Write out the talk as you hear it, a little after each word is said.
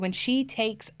when she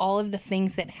takes all of the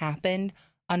things that happened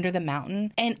under the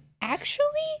mountain and actually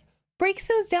breaks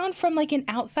those down from like an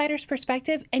outsider's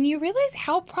perspective, and you realize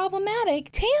how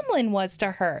problematic Tamlin was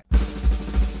to her.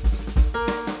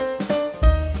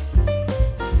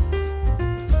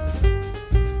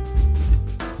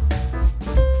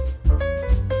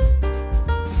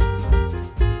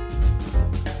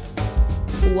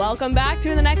 Welcome back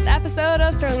to the next episode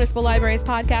of Sterling Municipal Library's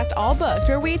podcast, All Booked,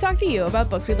 where we talk to you about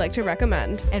books we'd like to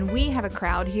recommend. And we have a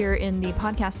crowd here in the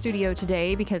podcast studio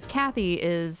today because Kathy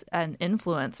is an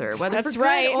influencer. Whether That's for good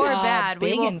right. or bad, we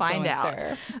big will find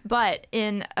out. But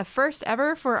in a first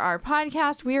ever for our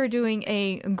podcast, we are doing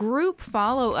a group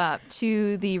follow-up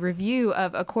to the review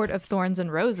of A Court of Thorns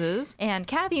and Roses. And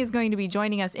Kathy is going to be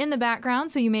joining us in the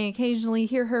background, so you may occasionally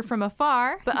hear her from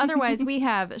afar. But otherwise, we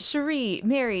have Cherie,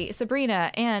 Mary, Sabrina,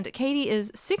 and Katie is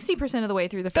 60% of the way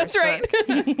through the first That's right. book.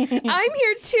 I'm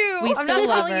here too. We I'm still not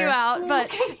love calling her. you out,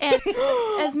 but and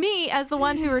as me, as the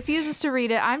one who refuses to read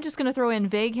it, I'm just going to throw in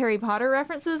vague Harry Potter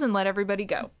references and let everybody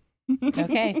go.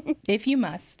 Okay, if you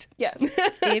must. Yes.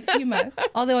 If you must.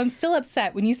 Although I'm still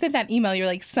upset. When you sent that email, you're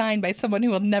like, signed by someone who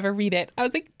will never read it. I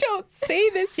was like, don't say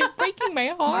this. You're breaking my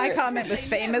heart. My comment was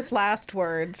famous last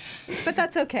words, but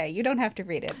that's okay. You don't have to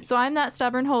read it. So I'm that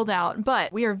stubborn holdout,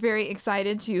 but we are very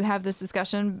excited to have this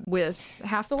discussion with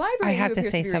half the library. I have who to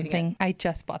appears say be reading something. I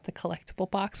just bought the collectible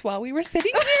box while we were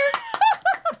sitting here.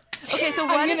 it. Okay, so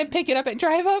I'm going to pick it up at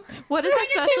Drive Up. what is so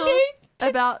special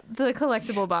about the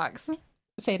collectible box?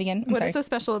 Say it again. I'm What sorry. is so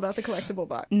special about the collectible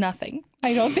box? Nothing.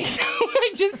 I don't think so.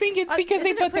 I just think it's because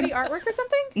they Isn't put it pretty them. artwork or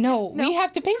something? No, we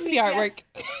have to pay for the artwork.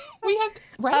 We have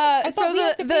right. I thought So we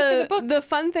have to pay for the book. the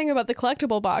fun thing about the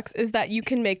collectible box is that you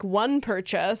can make one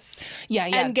purchase Yeah.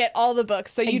 and get all the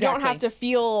books, so you don't Exactly. have to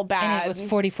feel bad. And it was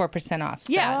 44% off.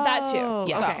 So. Yeah, that too. Oh,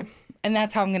 Yeah. So. okay. And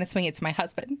that's how I'm going to swing it to my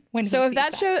husband when So he if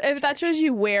sees that shows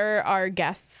you where our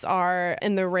guests are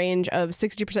in the range of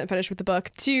 60% finished with the book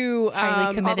to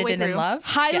highly committed way and in through. love,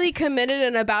 highly Yes. committed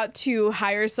and about to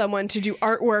hire someone to do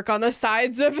artwork on the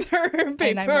sides of their I'm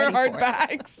paper ready for it.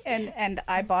 hardbacks. And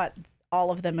I bought all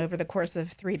of them over the course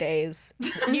of 3 days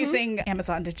using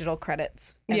Amazon digital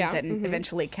credits and Yeah. then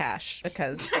eventually cash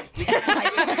because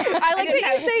I like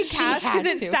that you say cash because had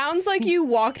it to. sounds like you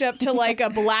walked up to like a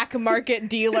black market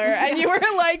dealer and you were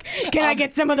like, "Can I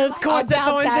get some of those courts of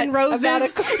Thorns and Roses?"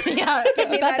 yeah, Give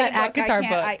me about that ebook. ACOTAR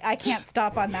book. I can't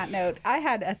stop on that note. I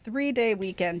had a 3-day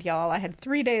weekend, y'all. I had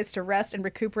 3 days to rest and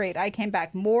recuperate. I came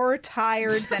back more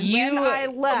tired than when I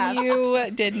left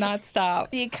You did not stop.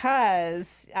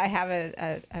 because I have a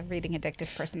reading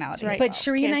addictive personality. Right. as But well.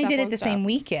 Cherie and Can't I stop, did it won't the stop. same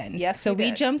weekend. Yes, so we we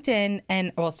did. jumped in,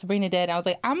 and well, Sabrina did. I was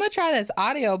like, I'm gonna try this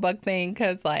audiobook thing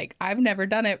because like I've never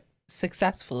done it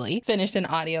successfully. Finished an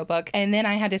audiobook, and then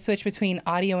I had to switch between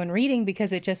audio and reading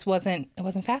because it just wasn't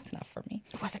fast enough for me.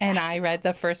 And I read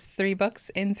the first 3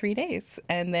 books in 3 days,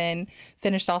 and then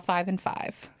finished all 5 in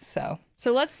 5. So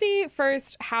So let's see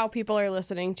first how people are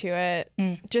listening to it,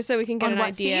 just so we can get On an what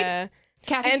idea.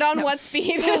 Kathy? And on what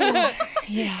speed?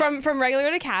 From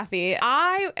regular to Kathy.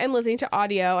 I am listening to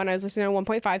audio and I was listening on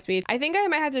 1.5 speed. I think I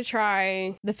might have to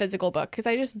try the physical book because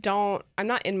I'm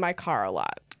not in my car a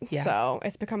lot. Yeah. So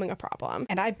it's becoming a problem.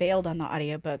 And I bailed on the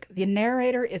audiobook. The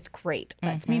narrator is great.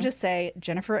 Let's me just say,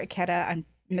 Jennifer Ikeda, I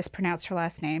mispronounced her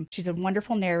last name. She's a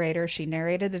wonderful narrator. She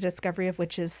narrated the Discovery of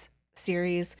Witches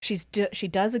series. She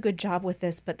does a good job with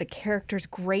this, but the character's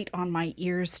grate on my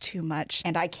ears too much,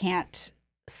 and I can't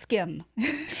skim.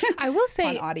 I will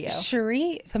say, On audio.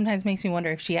 Cherie sometimes makes me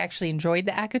wonder if she actually enjoyed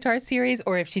the ACOTAR series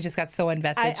or if she just got so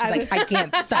invested. She's I like, was- I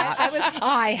can't stop.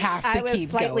 I have to I was keep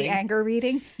slightly going. anger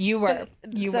reading. You were.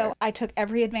 You so were. I took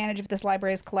every advantage of this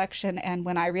library's collection, and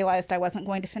when I realized I wasn't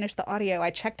going to finish the audio, I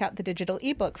checked out the digital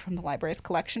ebook from the library's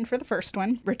collection for the first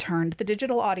one, returned the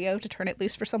digital audio to turn it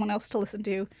loose for someone else to listen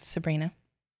to. Sabrina.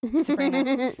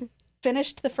 Sabrina.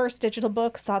 Finished the first digital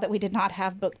book, saw that we did not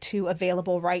have book 2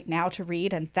 available right now to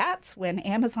read, and that's when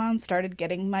Amazon started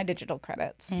getting my digital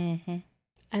credits.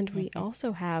 And we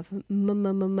also have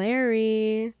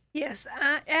Mary. Yes,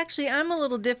 I'm a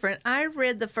little different. I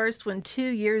read the first one 2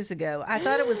 years ago. I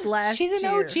thought it was last year. She's an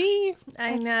OG.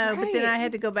 I That's know, but then I right.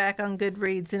 had to go back on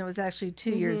Goodreads, and it was actually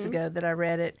 2 years ago that I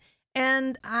read it.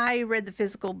 And I read the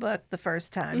physical book the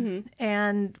first time.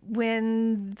 And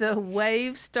when the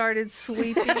wave started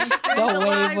sweeping through the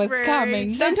wave was library, coming.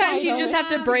 Sometimes you just have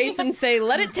to brace and say,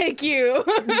 let it take you.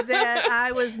 that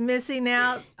I was missing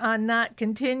out on not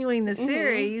continuing the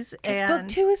series. Because And book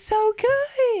 2 is so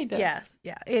good. yeah,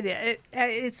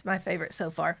 it's my favorite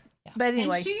so far. But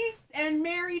anyway, And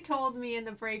Mary told me in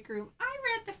the break room, I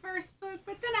read the first book,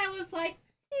 but then I was like,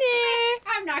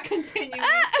 I'm not continuing.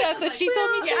 That's what she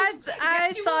told me.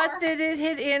 I thought that it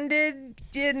had ended,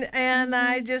 and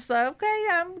I just thought, okay,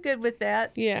 I'm good with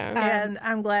that. Yeah. And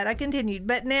I'm glad I continued.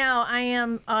 But now I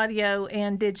am audio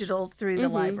and digital through the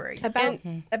library.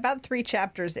 About 3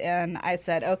 chapters in, I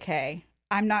said, okay,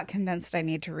 I'm not convinced I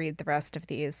need to read the rest of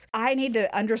these. I need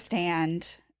to understand.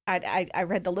 I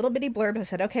read the little bitty blurb. I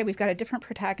said, okay, we've got a different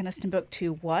protagonist in book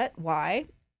 2. What? Why?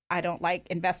 I don't like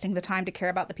investing the time to care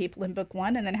about the people in book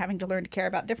 1 and then having to learn to care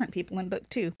about different people in book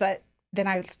 2. But then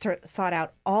I sought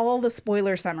out all the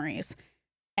spoiler summaries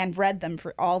and read them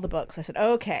for all the books. I said,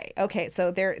 okay,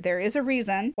 so there is a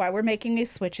reason why we're making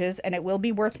these switches, and it will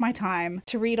be worth my time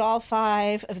to read all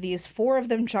 5 of these, 4 of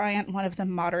them giant, 1 of them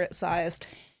moderate-sized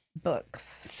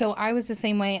books. So I was the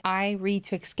same way. I read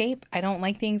to escape. I don't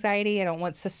like the anxiety. I don't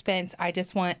want suspense. I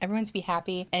just want everyone to be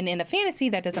happy. And in a fantasy,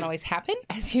 that doesn't always happen,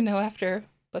 as you know, after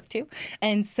book 2.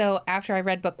 And so after I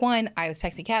read book 1, I was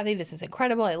texting Kathy, this is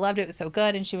incredible. I loved it. It was so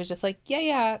good. And she was just like,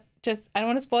 yeah, just, I don't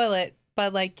want to spoil it,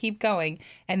 but like, keep going.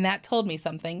 And that told me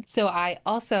something. So I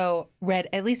also read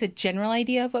at least a general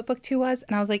idea of what book 2 was.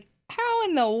 And I was like, how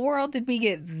in the world did we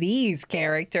get these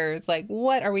characters? Like,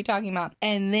 what are we talking about?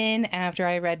 And then after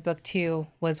I read book 2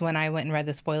 was when I went and read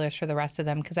the spoilers for the rest of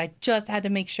them, because I just had to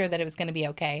make sure that it was going to be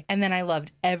okay. And then I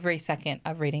loved every second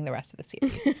of reading the rest of the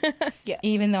series. Yes.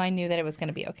 Even though I knew that it was going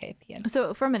to be okay at the end.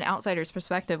 So from an outsider's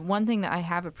perspective, one thing that I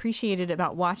have appreciated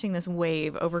about watching this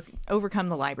wave overcome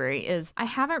the library is I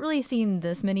haven't really seen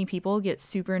this many people get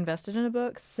super invested in a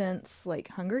book since like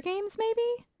Hunger Games,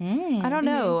 maybe? I don't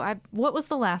know. What was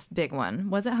the last big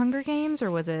one? Was it Hunger Games or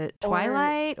was it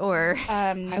Twilight or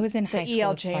I was in high the school E.L.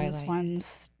 with James Twilight.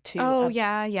 ones too. Oh,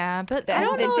 yeah. But that- I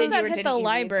don't I don't know know if that or hit didn't the you read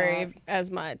library that? as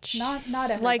much. Not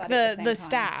everybody like at the same time.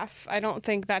 staff. I don't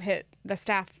think that hit the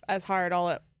staff as hard all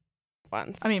at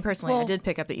once. I mean, personally, I Well- did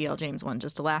pick up the E.L. James one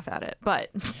just to laugh at it.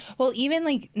 But Well, even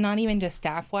like not even just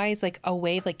staff wise, like a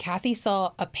wave. Like Kathy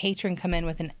saw a patron come in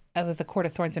with the Court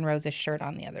of Thorns and Roses shirt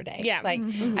on the other day. Yeah. Like,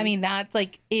 I mean, that's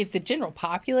like if the general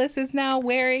populace is now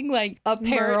wearing like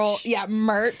apparel,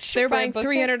 merch. they're for buying book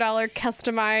 $300 sales.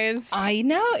 customized. I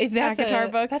know if that's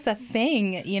ACOTAR books. that's a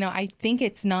thing. You know, I think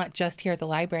it's not just here at the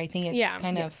library. I think it's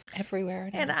kind of everywhere.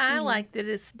 now. And I like that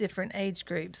it's different age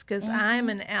groups because I'm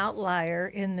an outlier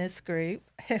in this group.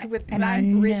 And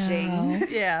I'm bridging.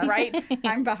 Yeah.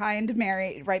 I'm behind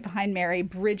Mary, right behind Mary,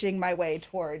 bridging my way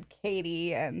toward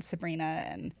Katie and Sabrina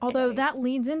and although Haley. that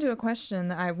leads into a question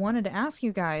that I wanted to ask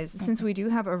you guys, since we do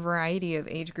have a variety of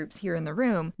age groups here in the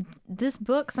room, this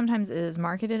book sometimes is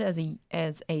marketed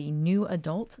as a new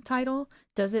adult title.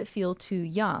 Does it feel too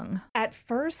young? At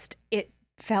first it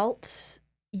felt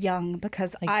young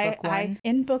because Like book one?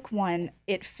 in book 1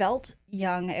 it felt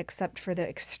young except for the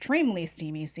extremely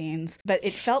steamy scenes, but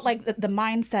it felt like the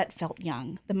mindset felt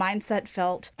young. The mindset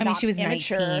felt I mean, not she was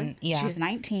immature. 19. Yeah. She was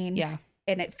 19. Yeah.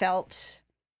 And it felt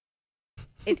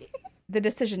the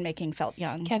decision making felt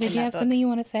young. Kathy, in do you that have book. something you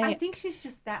want to say? I think she's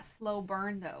just that slow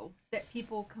burn, though, that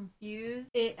people confuse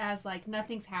it as like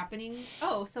nothing's happening.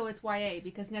 Oh, so it's YA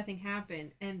because nothing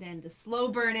happened, and then the slow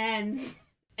burn ends,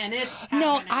 and it's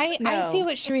No, happening. I see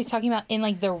what Cherie's talking about in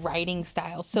like the writing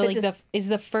style. So like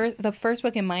the first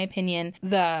book, in my opinion,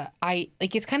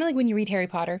 it's kind of like when you read Harry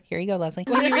Potter. Here you go, Leslie.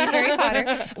 When you read Harry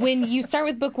Potter, when you start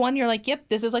with book 1, you're like, yep,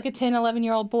 this is like a 10,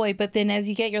 11-year-old boy. But then as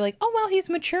you get, you're like, oh, well, he's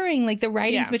maturing. Like the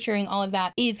writing's maturing, all of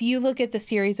that. If you look at the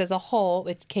series as a whole,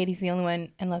 which Katie's the only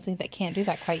one and Leslie that can't do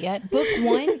that quite yet, book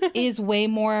 1 is way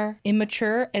more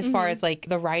immature as far as like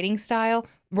the writing style,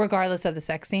 regardless of the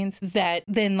sex scenes,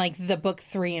 than like the book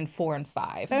 3 and 4 and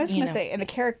 5. I was going to say, and the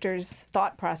character's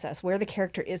thought process, where the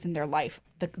character is in their life,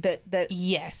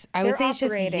 Yes, I would say it's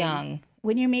just young.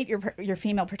 When you meet your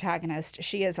female protagonist,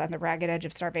 she is on the ragged edge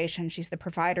of starvation. She's the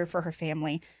provider for her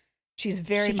family. She's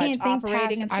very much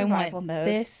operating in survival mode.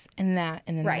 This and that,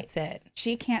 and then that's it.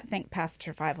 She can't think past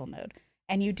survival mode.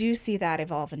 And you do see that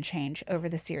evolve and change over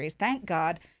the series. Thank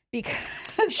God. Because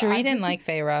Cherie didn't like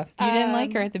Feyre. You didn't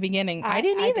like her at the beginning. I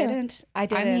didn't either.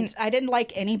 I didn't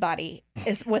like anybody.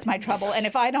 Was my trouble. And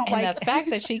if I don't and the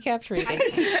fact that she kept reading. You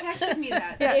texted me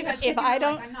that.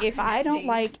 if I don't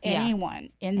like anyone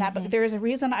in that book, there is a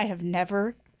reason I have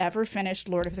never ever finished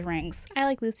Lord of the Rings. I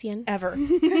like Lucian. Ever.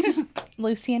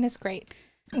 Lucian is great.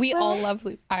 We all love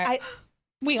Lucian.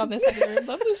 We on this side of the room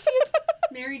love Lucian.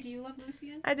 Mary, do you love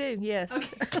Lucian? I do, yes.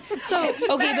 Okay.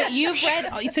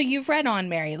 But you've read on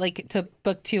Mary, like to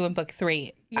book 2 and book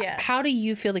 3. Yes. How do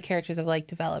you feel the characters have like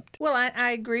developed? Well,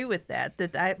 I agree with that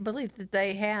I believe that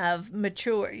they have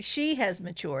matured. She has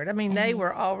matured. I mean, they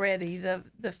were already the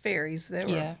fairies. They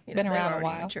were been around a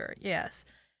while. Mature. Yes.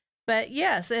 But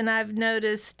yes, and I've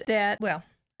noticed that, well,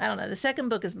 I don't know. The second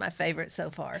book is my favorite so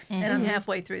far, and I'm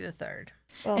halfway through the third.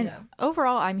 Well, And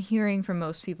overall, I'm hearing from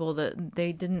most people that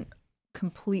they didn't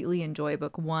completely enjoy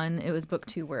book 1. It was book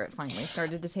 2 where it finally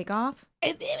started to take off.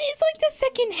 It's like the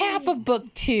second half of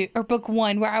book 2 or book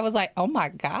 1 where I was like, oh my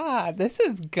God, this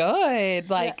is good.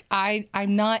 Like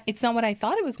it's not what I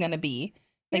thought it was going to be.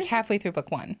 Like halfway through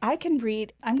book 1. I'm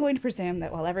going to presume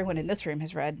that while everyone in this room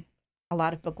has read a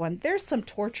lot of book 1, there's some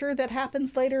torture that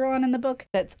happens later on in the book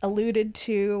that's alluded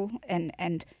to,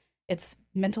 and it's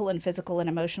mental and physical and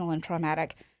emotional and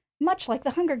traumatic, much like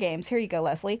the Hunger Games. Here you go,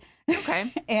 Leslie.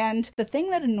 Okay. And the thing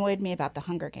that annoyed me about the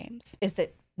Hunger Games is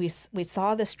that we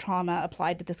saw this trauma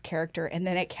applied to this character, and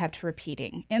then it kept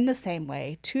repeating in the same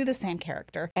way to the same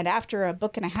character. And after a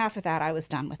book and a half of that, I was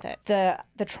done with it.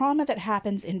 The trauma that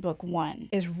happens in book 1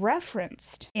 is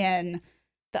referenced in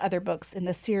the other books in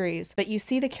the series, but you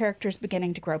see the characters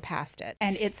beginning to grow past it.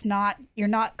 And you're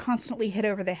not constantly hit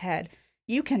over the head.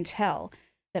 You can tell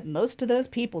that most of those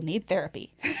people need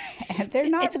therapy, and they're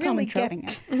not really getting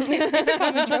it. It's a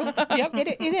common trope. Yep.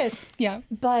 It is. Yeah.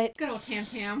 But Good old Tam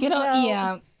Tam.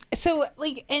 Yeah. So,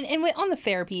 like, and on the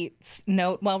therapy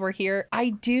note, while we're here, I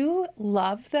do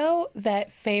love, though,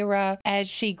 that Feyre, as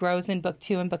she grows in book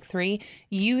 2 and book 3,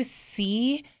 you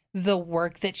see the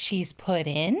work that she's put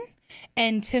in.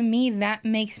 And to me, that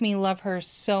makes me love her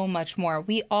so much more.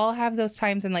 We all have those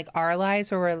times in like our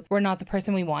lives where we're not the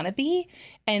person we want to be.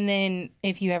 And then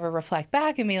if you ever reflect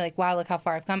back and be like, wow, look how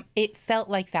far I've come. It felt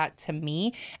like that to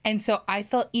me. And so I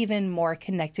felt even more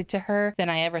connected to her than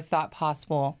I ever thought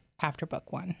possible after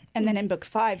book 1. And then in book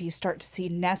 5, you start to see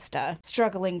Nesta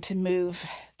struggling to move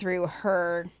through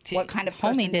her, what kind of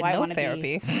person Homie did do I no want to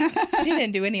therapy. be? She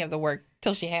didn't do any of the work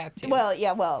till she had to.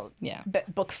 Yeah.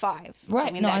 But book 5.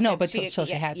 Right. I know, but till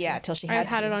she had to. Yeah, till she I've had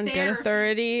had to. it on good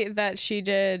authority that she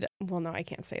did. Well, no, I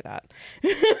can't say that.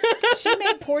 She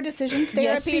made poor decisions therapy.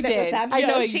 Yes, she that did. Was I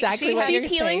know exactly what you're She's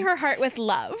healing saying. her heart with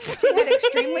love. She had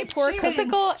extremely poor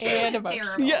Physical and emotional.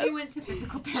 Therapy. Yes. She went to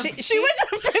physical therapy. She went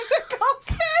to physical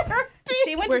therapy.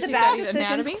 She went Where to the she Bad studied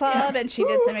Decisions anatomy? Club, and she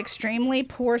did some extremely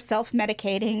poor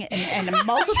self-medicating in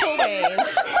multiple ways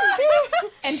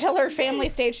until her family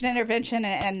staged an intervention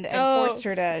and forced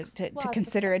her to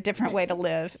consider a different way to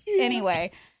live.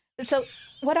 Anyway, so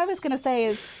what I was going to say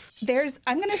is there's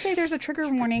a trigger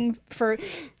warning for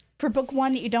book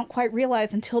 1 that you don't quite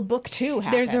realize until book 2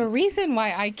 happens. There's a reason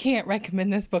why I can't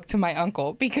recommend this book to my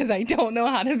uncle, because I don't know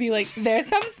how to be like, there's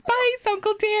some spice,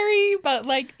 Uncle Terry, but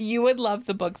like, you would love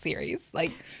the book series.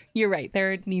 Like, you're right.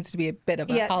 There needs to be a bit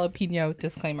of a jalapeno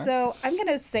disclaimer. So I'm going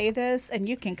to say this, and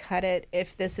you can cut it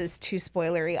if this is too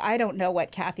spoilery. I don't know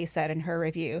what Kathy said in her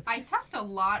review. I talked a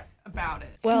lot about it.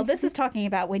 Well, this is talking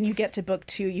about when you get to book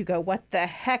 2, you go, what the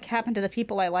heck happened to the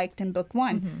people I liked in book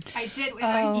 1? Mm-hmm. I did.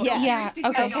 yeah.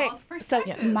 Okay. So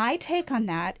my take on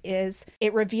that is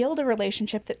it revealed a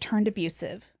relationship that turned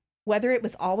abusive. Whether it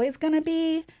was always going to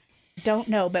be, don't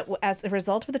know. But as a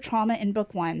result of the trauma in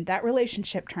book 1, that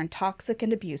relationship turned toxic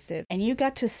and abusive. And you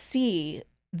got to see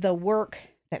the work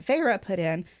that Feyre put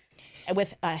in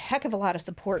with a heck of a lot of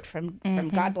support from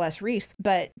God bless Reese,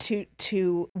 but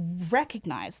to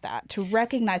recognize that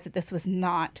this was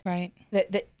not right,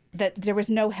 that there was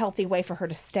no healthy way for her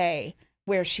to stay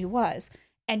where she was.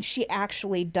 And she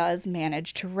actually does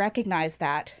manage to recognize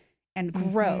that and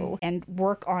grow and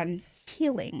work on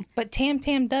healing. but Tam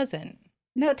Tam doesn't.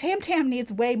 No, Tam Tam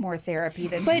needs way more therapy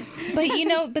than. But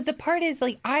but the part is,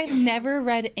 like, I've never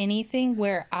read anything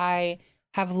where I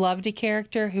have loved a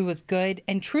character who was good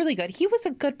and truly good. He was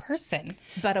a good person,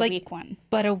 but a like, weak one.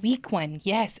 But a weak one,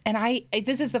 yes. And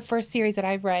this is the first series that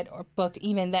I've read or book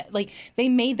even that like they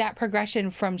made that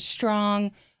progression from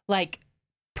strong like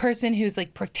person who's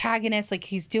like protagonist, like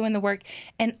he's doing the work.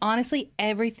 And honestly,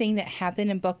 everything that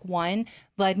happened in book 1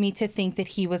 led me to think that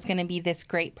he was going to be this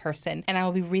great person. And I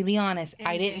will be really honest,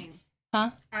 I didn't.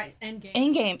 Huh?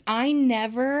 Endgame. I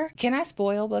never. Can I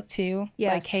spoil book 2?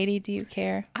 Yes. Like, Katie, do you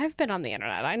care? I've been on the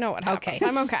internet. I know what happens. Okay.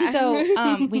 I'm okay.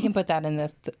 So we can put that in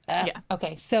this. Yeah.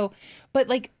 Okay. So, but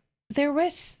like there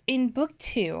was in book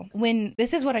 2 when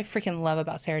this is what I freaking love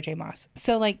about Sarah J. Maas.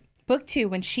 So like book 2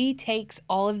 when she takes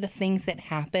all of the things that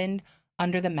happened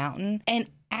under the mountain and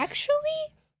actually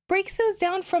breaks those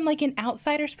down from like an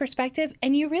outsider's perspective,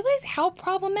 and you realize how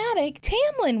problematic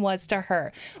Tamlin was to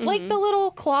her. Like the little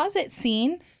closet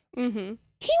scene. He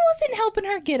wasn't helping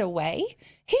her get away.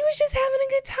 He was just having a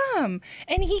good time.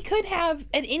 And he could have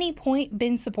at any point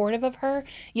been supportive of her.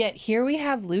 Yet here we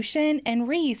have Lucien and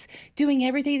Reese doing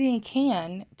everything they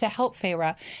can to help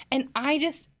Feyre. And I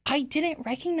didn't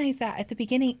recognize that at the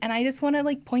beginning. And I just want to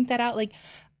like point that out. Like,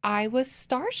 I was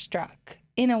starstruck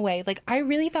in a way. Like, I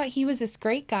really thought he was this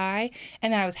great guy,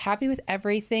 and then I was happy with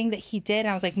everything that he did. And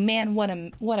I was like, man,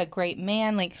 what a great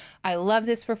man. Like, I love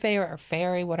this for Faye or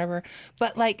Fairy, whatever.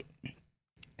 But like,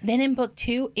 then in book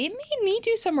 2, it made me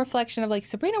do some reflection of like,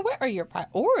 Sabrina, what are your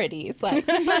priorities? Like,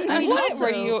 what were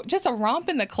you, just a romp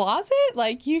in the closet?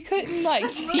 Like, you couldn't like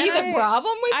see the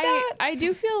problem with that? I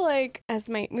do feel like, with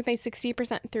my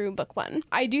 60% through book 1,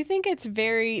 I do think it's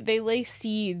they lay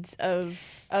seeds of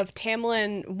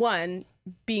Tamlin, one,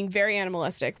 being very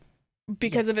animalistic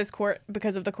because of his court,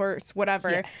 because of the courts,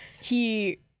 whatever. Yes.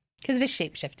 Because of his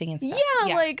shape-shifting and stuff.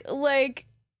 Yeah. like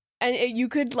and you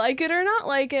could like it or not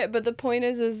like it, but the point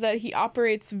is that he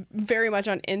operates very much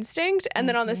on instinct. And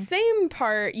then on the same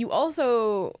part, you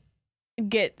also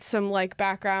get some like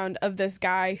background of this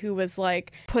guy who was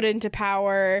like put into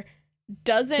power,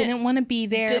 didn't want to be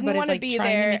there, but is like trying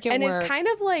to make it and work. is kind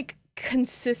of like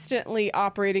consistently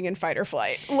operating in fight or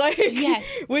flight, like, yes,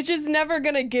 which is never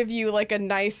gonna give you like a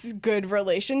nice, good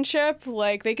relationship.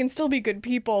 Like, they can still be good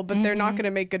people, but they're not gonna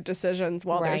make good decisions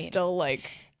while they're still like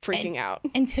freaking out.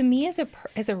 And to me,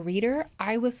 as a reader,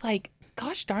 I was like,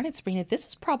 gosh darn it, Sabrina, this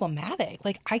was problematic.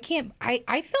 Like,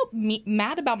 I felt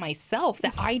mad about myself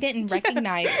that I didn't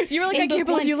recognize. You were like, I can't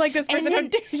believe you like this person.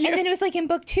 And then it was like in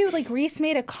book 2, like Reese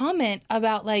made a comment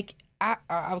about like, I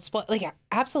was like,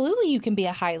 absolutely, you can be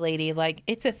a high lady. Like,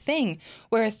 it's a thing.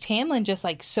 Whereas Tamlin just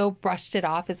like so brushed it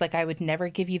off as like, I would never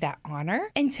give you that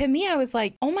honor. And to me, I was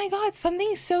like, oh my God,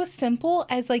 something so simple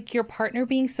as like your partner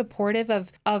being supportive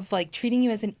of like treating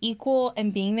you as an equal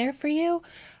and being there for you.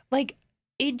 Like,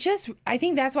 I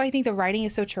think that's why I think the writing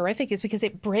is so terrific, is because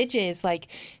it bridges, like,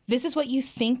 this is what you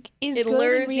think is good in reality. It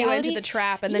lures you into the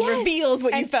trap and then reveals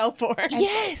what you fell for.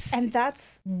 Yes. And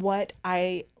that's what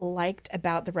I liked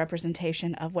about the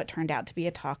representation of what turned out to be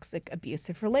a toxic,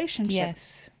 abusive relationship.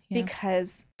 Yes. Yeah.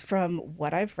 Because from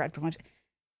what I've read,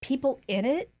 people in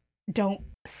it don't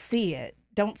see it,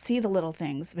 don't see the little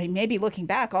things. I mean, maybe looking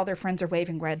back, all their friends are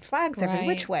waving red flags every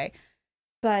which way,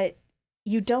 but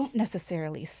you don't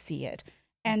necessarily see it.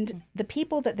 And the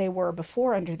people that they were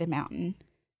before Under the Mountain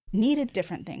needed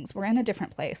different things. We're in a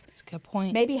different place. That's a good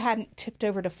point. Maybe hadn't tipped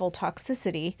over to full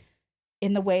toxicity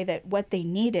in the way that what they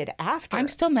needed after. I'm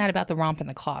still mad about the romp in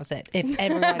the closet, if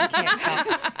everyone can't tell.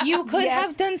 You could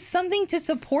have done something to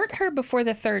support her before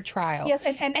the 3rd trial. Yes,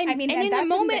 and I mean, and in the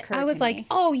moment, I was like,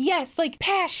 oh, yes, like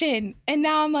passion. And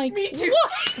now I'm like, what? Right?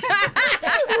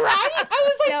 I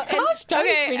was like, gosh, darn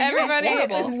it, Sabrina, everybody, it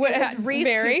was Reese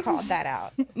who called that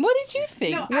out. What did you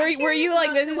think? No, were you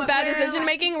like, this is bad decision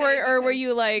making, or were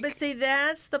you like? But see,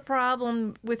 that's the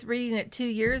problem with reading it 2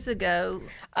 years ago.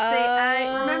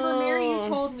 I remember, Mary, you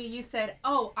told me, you said,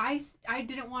 oh, I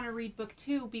didn't want to read book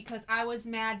 2 because I was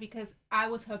mad because I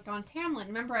was hooked on Tamlin.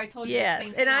 Remember, I told you the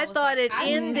same thing. And I thought it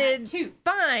ended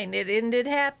fine. It ended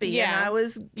happy. Yeah. And I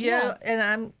was, know,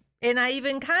 and I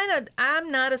even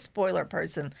I'm not a spoiler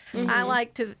person. I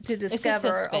like to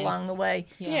discover along the way.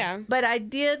 Yeah. But I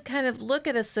did kind of look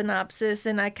at a synopsis,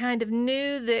 and I kind of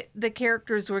knew that the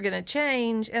characters were going to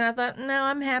change. And I thought, no,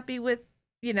 I'm happy with,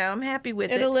 I'm happy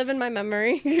with it. It'll live in my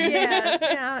memory.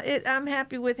 I'm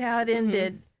happy with how it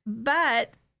ended.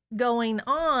 But going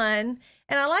on,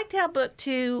 and I liked how book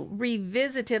 2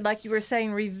 revisited, like you were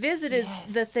saying,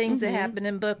 the things that happened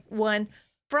in book 1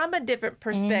 from a different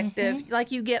perspective.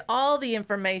 Like, you get all the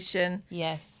information.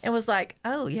 Yes. And was like,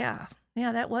 oh, yeah,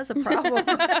 that was a problem.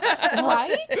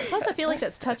 Right? Plus, I feel like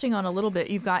that's touching on a little bit.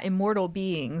 You've got immortal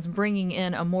beings bringing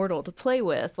in a mortal to play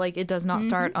with. Like, it does not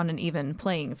start on an even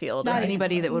playing field. Or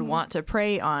anybody that would want to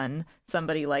prey on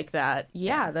somebody like that,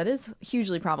 that is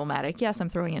hugely problematic. Yes, I'm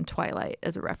throwing in Twilight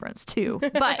as a reference too,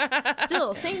 but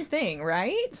still, same thing,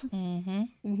 right?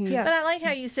 Yeah. But I like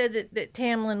how you said that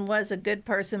Tamlin was a good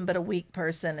person but a weak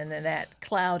person, and then that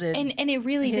clouded. And it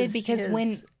really did, because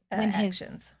when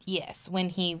actions. when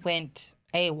he went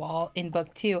AWOL in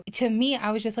book 2, to me,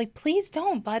 I was just like, please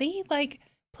don't, buddy. Like,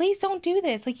 please don't do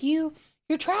this. Like, you're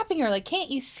trapping her. Like, can't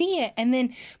you see it? And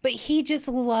then, but he just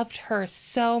loved her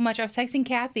so much. I was texting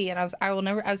Kathy, and I was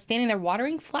standing there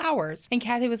watering flowers, and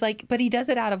Kathy was like, but he does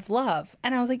it out of love.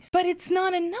 And I was like, but it's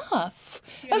not enough.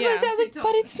 That's what I was like,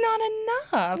 but it's not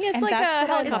enough. Yeah, it's And like that's a what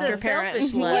I helicopter It's a parent.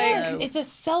 selfish love. Yes, it's a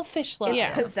selfish love.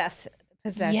 Yeah.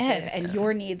 Possessive, Yes. and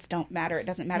your needs don't matter. It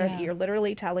doesn't matter that Yeah. you're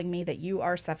literally telling me that you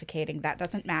are suffocating. That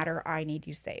doesn't matter. I need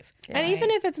you safe. And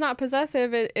even if it's not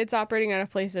possessive, it's operating out of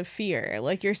a place of fear.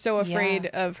 Like, you're so afraid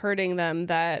of hurting them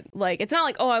that, like, it's not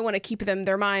like, oh, I want to keep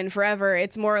their mind forever.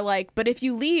 It's more like, but if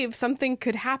you leave, something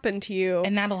could happen to you.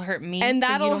 And that'll hurt me. And so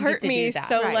that'll you don't hurt get to me. do that.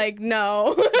 So, Right. like,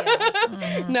 no.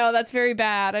 No, that's very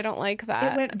bad. I don't like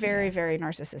that. It went very, very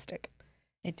narcissistic.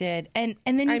 It did. And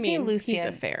then you see Lucian. He's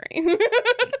a fairy.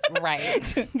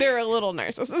 Right. They're a little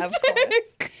narcissistic. Of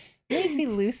course. Then you see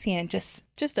Lucian,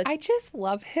 I just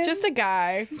love him. Just a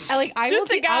guy. I will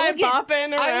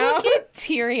bopping around. I will get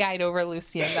teary-eyed over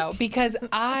Lucian, though, because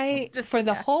for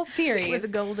the whole series, with the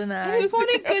golden eyes. I just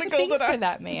wanted good things for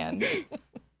that man.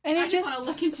 And I just want to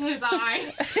look into his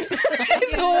eye. His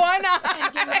one eye.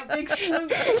 And give him a big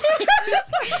swoop.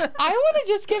 I want to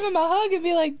just give him a hug and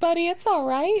be like, buddy, it's all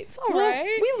right. It's all right.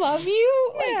 We love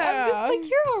you. Like, Yeah. I'm just like,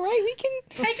 you're all right. We can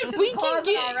Take him to the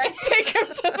closet, all right? Take him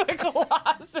to the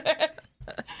closet.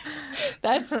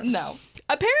 That's no.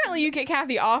 Apparently, you get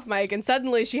Kathy off mic, and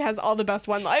suddenly she has all the best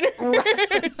one-liners.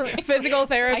 Physical I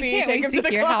therapy. can't Take him wait to to the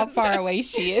hear closet. how far away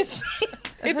she is.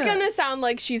 It's gonna sound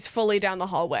like she's fully down the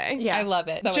hallway. Yeah. I love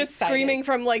it. So Just excited. screaming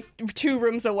from like 2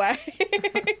 rooms away.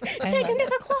 Take him to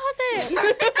the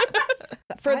closet.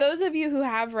 For those of you who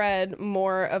have read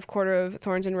more of Court of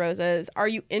Thorns and Roses, are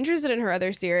you interested in her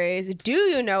other series? Do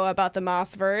you know about the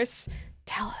Mossverse?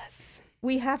 Tell us.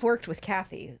 We have worked with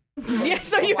Kathy. Yeah,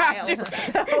 so you have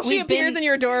to. She We've appears been- in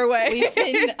your doorway.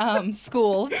 We've been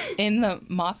schooled in the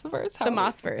Mossverse. The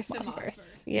Mossverse.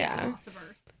 Mossverse. Yeah.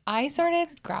 I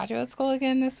started graduate school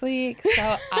again this week,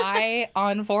 so I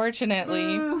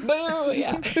unfortunately,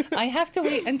 I have to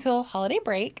wait until holiday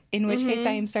break, in which case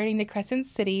I am starting the Crescent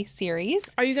City series.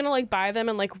 Are you gonna like buy them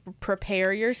and like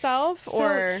prepare yourself, So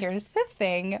or here's the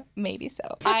thing, maybe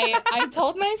so. I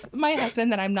told my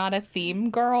husband that I'm not a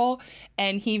theme girl,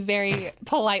 and he very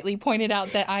politely pointed out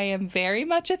that I am very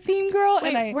much a theme girl.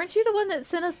 Wait, and weren't you the one that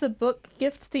sent us the book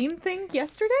gift theme thing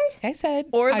yesterday? I said,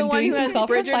 or the I'm one doing who some has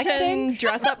self-reflection. Bridgerton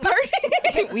dress up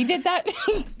party? We did that.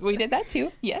 We did that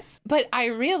too. Yes. But I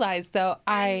realized though,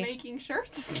 Making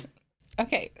shirts.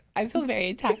 okay, I feel very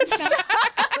attacked now.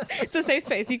 It's a safe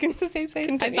space. You can. It's a safe space.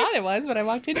 Continue. I thought it was when I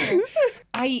walked in here.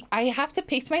 I have to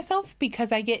pace myself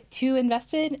because I get too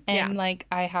invested and like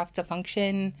I have to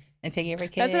function and take care of a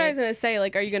kid. That's what I was gonna say.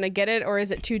 Like, are you gonna get it, or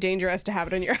is it too dangerous to have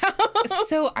it in your house?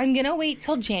 So I'm gonna wait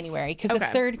till January because the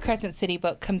third Crescent City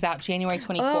book comes out January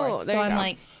 24th. Oh, there so you I'm go.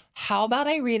 like, how about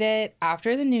I read it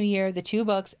after the new year, the 2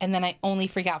 books, and then I only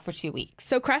freak out for 2 weeks.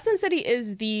 So Crescent City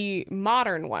is the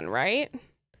modern one, right?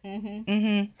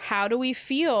 Mm-hmm. How do we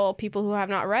feel, people who have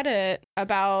not read it,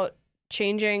 about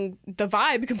changing the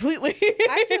vibe completely?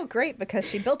 I feel great because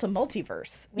she built a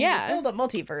multiverse. When Yeah. you build a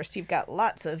multiverse, you've got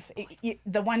lots of...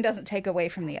 the one doesn't take away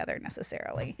from the other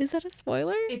necessarily. Is that a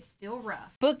spoiler? It's still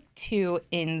rough. Book 2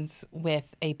 ends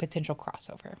with a potential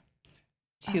crossover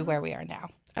to where we are now.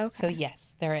 Okay. So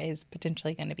yes, there is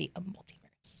potentially going to be a multiverse.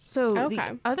 So Okay.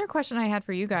 the other question I had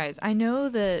for you guys, I know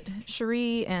that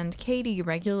Cherie and Katie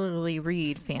regularly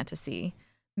read fantasy.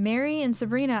 Mary and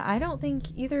Sabrina, I don't think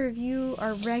either of you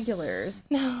are regulars.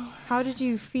 No. How did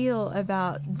you feel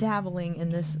about dabbling in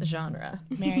this genre?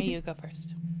 Mary, you go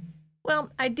first. Well,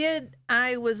 I did.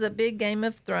 I was a big Game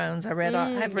of Thrones. I've read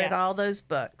yes. all those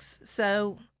books.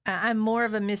 So I'm more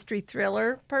of a mystery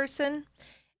thriller person.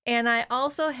 And I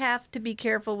also have to be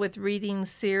careful with reading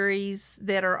series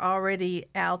that are already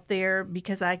out there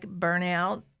because I could burn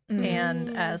out.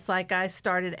 And it's like I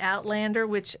started Outlander,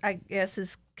 which I guess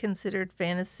is considered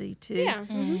fantasy too. Yeah.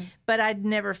 But I'd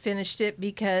never finished it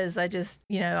because I just,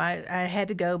 I had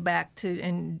to go back to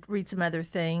and read some other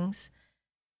things.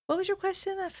 What was your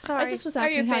question? I'm sorry. I just was Are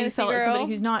you a asking how you fantasy felt as somebody girl?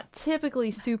 who's not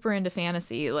typically super into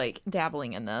fantasy, like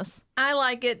dabbling in this. I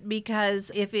like it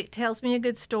because if it tells me a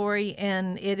good story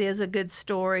and it is a good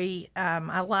story,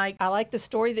 I like the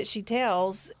story that she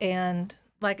tells. And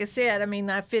like I said,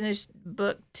 I finished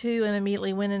book 2 and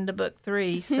immediately went into book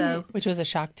 3. So, Which was a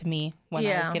shock to me when I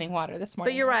was Yeah. getting water this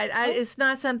morning. but you're right. It's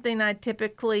not something I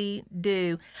typically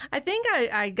do. I think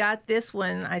I got this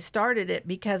one. I started it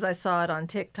because I saw it on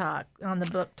TikTok on the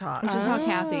book talk. Which is how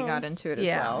Kathy got into it as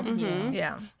Yeah. well. Mm-hmm.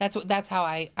 Yeah. That's how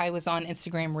I was on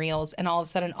Instagram Reels, and all of a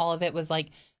sudden all of it was like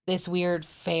this weird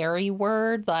fairy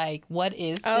word, like, what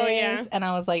is this? Oh, yeah. And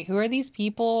I was like, who are these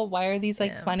people? Why are these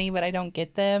like funny, but I don't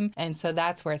get them? And so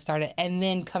that's where it started. And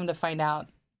then come to find out,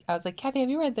 I was like, Kathy,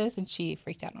 have you read this? And she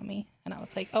freaked out on me. And I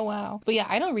was like, oh, wow. But yeah,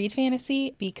 I don't read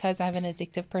fantasy because I have an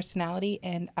addictive personality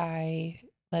and I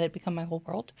let it become my whole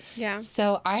world. Yeah.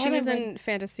 So I She haven't was read- in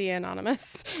Fantasy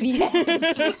Anonymous.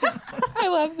 Yes. I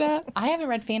love that. I haven't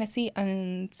read fantasy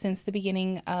since the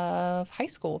beginning of high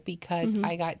school because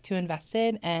I got too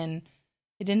invested and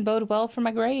it didn't bode well for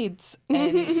my grades,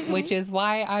 which is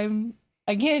why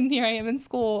here I am in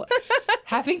school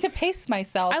having to pace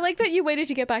myself. I like that you waited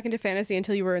to get back into fantasy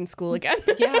until you were in school again.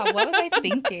 Yeah, what was I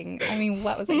thinking?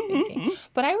 What was I thinking?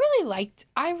 But I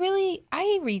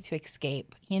read to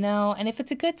escape, and if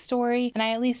it's a good story and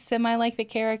I at least semi like the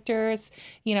characters,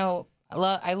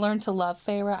 I learned to love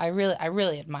Feyre. I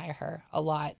really admire her a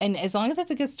lot. And as long as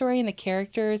it's a good story and the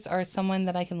characters are someone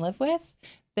that I can live with,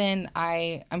 then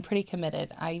I'm pretty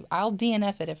committed. I'll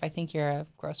DNF it if I think you're a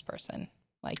gross person,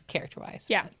 like character-wise.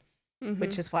 Yeah. But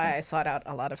Which is why I sought out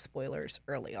a lot of spoilers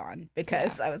early on,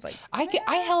 because I was like, I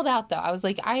held out though. I was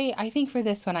like, I think for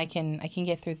this one I can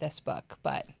get through this book,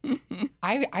 but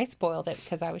I spoiled it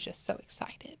because I was just so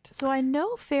excited. So I know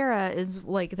Farah is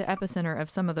like the epicenter of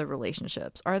some of the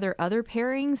relationships. Are there other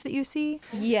pairings that you see?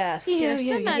 yes. Some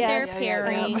other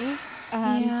pairings.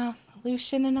 Yeah,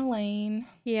 Lucian and Elaine.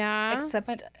 Yeah.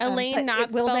 Except Elaine but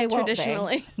not will they, spelled won't they?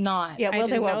 traditionally. Not. Yeah, I will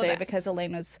they, didn't won't know they? that. Because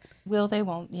Elaine was Will they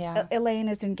won't, yeah. Elaine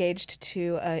is engaged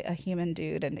to a human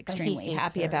dude and extremely hates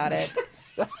happy her. about it.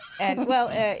 So- And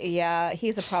yeah,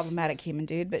 he's a problematic human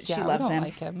dude, but she yeah, loves we don't him.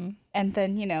 like him. And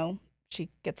then she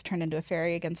gets turned into a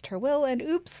fairy against her will, and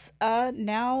oops,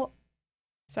 now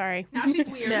Sorry. Now she's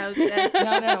weird. No, that's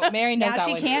No. Mary knows now that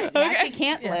she one. can't now she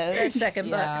can't their live second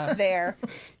book. Yeah. there.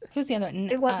 Who's the other one?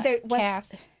 What's-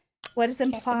 Cass. What is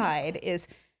implied is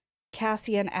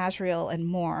Cassian, Asriel, and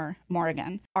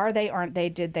Morrigan. Are they? Aren't they?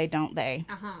 Did they? Don't they?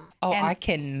 Uh-huh. Oh, and- I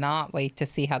cannot wait to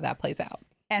see how that plays out.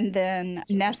 And then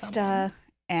Nesta someone.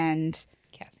 and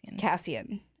Cassian.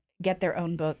 Cassian get their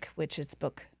own book, which is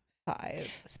book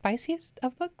 5. Spiciest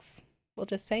of books, we'll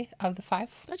just say, of the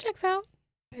 5. That checks out.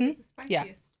 It is the Yeah.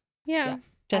 spiciest. Yeah.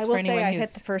 Just I for will anyone say I who's... hit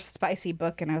the first spicy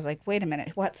book, and I was like, wait a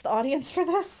minute, what's the audience for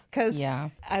this? Because Yeah.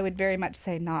 I would very much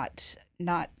say not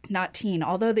teen.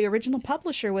 Although the original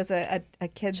publisher was a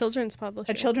kid's Children's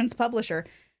publisher. a children's publisher,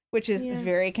 which is Yeah.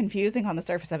 very confusing on the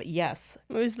surface of it. Yes,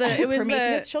 It was the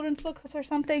Prometheus children's books or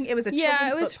something. It was a yeah,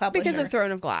 children's it was book publisher, because of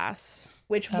Throne of Glass.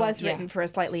 which Oh, was yeah. written for a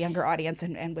slightly younger audience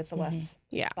and with the less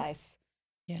Yeah. spice.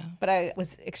 Yeah. But I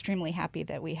was extremely happy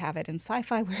that we have it in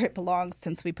sci-fi where it belongs,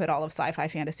 since we put all of sci-fi,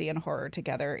 fantasy, and horror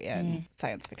together in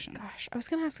science fiction. Gosh, I was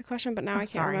gonna ask a question, but now I can't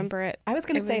sorry. remember it. I was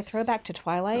going It to say was- throwback to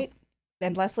Twilight.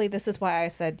 And Leslie, this is why I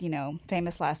said,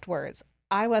 famous last words.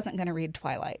 I wasn't going to read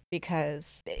Twilight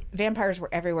because vampires were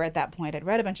everywhere at that point. I'd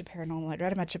read a bunch of paranormal. I'd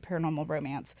read a bunch of paranormal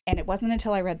romance. And it wasn't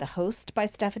until I read The Host by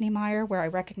Stephanie Meyer where I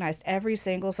recognized every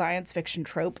single science fiction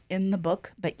trope in the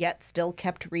book, but yet still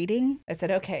kept reading. I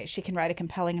said, okay, she can write a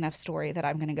compelling enough story that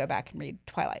I'm going to go back and read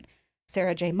Twilight.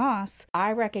 Sarah J. Maas,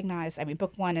 I recognize,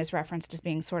 book 1 is referenced as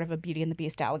being sort of a Beauty and the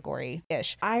Beast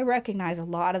allegory-ish. I recognize a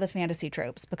lot of the fantasy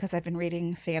tropes because I've been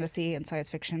reading fantasy and science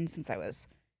fiction since I was,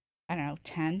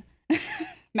 10.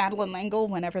 Madeline L'Engle,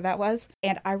 whenever that was.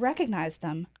 And I recognized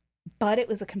them, but it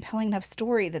was a compelling enough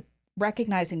story that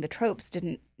recognizing the tropes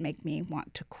didn't make me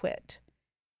want to quit.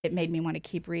 It made me want to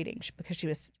keep reading because she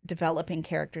was developing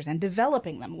characters and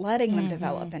developing them, letting them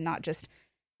develop, and not just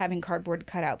having cardboard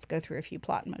cutouts go through a few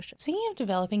plot motions. Speaking of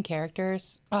developing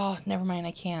characters, oh, never mind.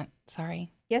 I can't.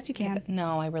 Sorry. Yes, you can.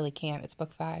 No, I really can't. It's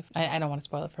book 5. I don't want to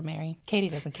spoil it for Mary. Katie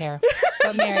doesn't care,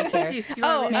 but Mary cares. Do you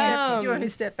want me to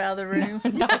step out of the room?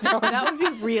 That would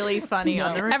be really funny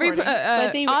on the Every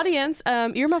recording. audience,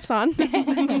 earmuffs on.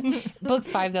 Book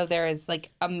 5, though, there is like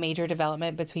a major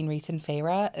development between Rhys and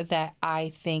Feyre that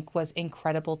I think was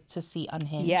incredible to see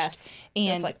unhinged. Yes. And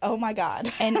It's like, oh my God.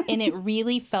 and it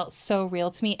really felt so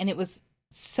real to me, and it was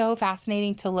so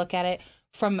fascinating to look at it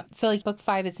from. So like book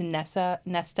 5 is Nesta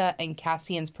and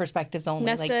Cassian's perspectives only.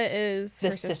 Nesta like, is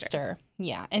the her sister.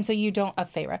 Yeah. And so you don't,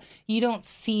 Feyre, you don't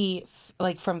see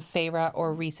like from Feyre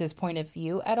or Rhys's point of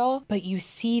view at all, but you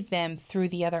see them through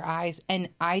the other eyes. And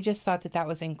I just thought that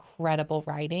was incredible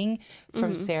writing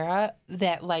from Sarah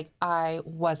that like I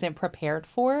wasn't prepared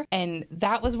for. And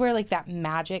that was where like that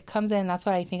magic comes in. And that's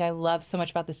what I think I love so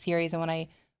much about the series. And when I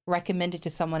recommend it to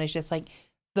someone, is just like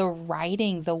the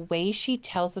writing, the way she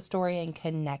tells the story and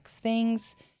connects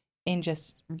things in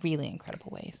just really incredible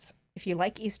ways. If you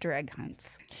like Easter egg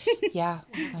hunts, Yeah,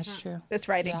 that's true. this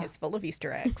writing Yeah. is full of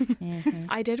Easter eggs.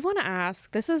 I did want to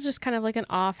ask, this is just kind of like an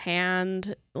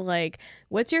offhand, like,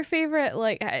 what's your favorite,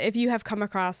 like, if you have come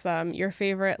across them, your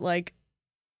favorite, like,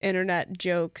 internet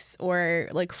jokes or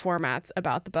like formats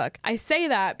about the book? I say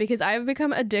that because I've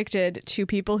become addicted to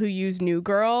people who use New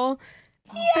Girl.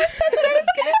 Yes, that's what I was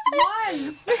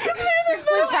gonna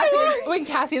say. When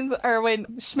Cassian's or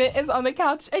when Schmidt is on the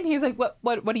couch and he's like,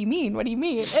 "What do you mean? What do you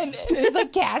mean?" And it's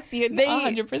like Cassian,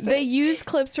 100%. They use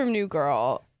clips from New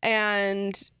Girl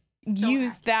and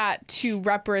use that to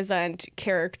represent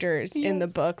characters in the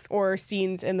books or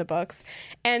scenes in the books,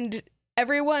 and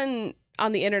everyone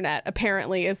on the internet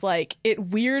apparently is like, it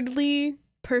weirdly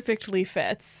perfectly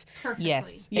fits. Perfectly.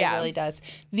 Yes, Yeah. it really does.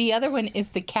 The other one is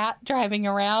the cat driving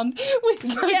around with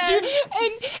Virtue, Yes.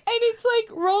 and it's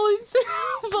like rolling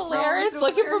through Valeris,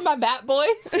 looking for my Bat Boy.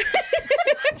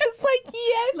 Just like,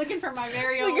 yes. Looking for my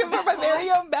very own. Looking for my Batboy.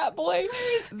 very own Bat Boy.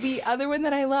 The other one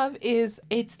that I love is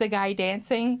it's the guy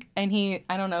dancing, and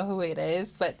I don't know who it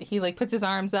is, but he like puts his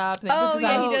arms up. And then puts his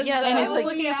arms, he does. Yeah, and I it's was like,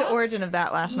 looking at the origin of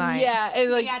that last night. yeah,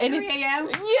 and like, Yeah, and 3 it's a.m.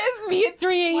 yes, me at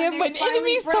 3 a.m. When when they finally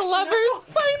enemies to brush lovers knuckles.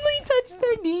 finally touch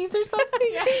their knees or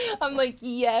something. I'm like,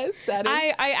 yes, that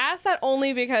is. I asked that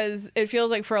only because it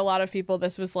feels like for a lot of people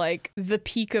this was like the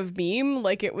peak of meme.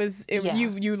 Like Yeah.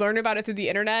 you learn about it through the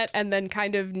internet and then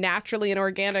kind of naturally and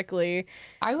organically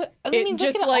I it mean, look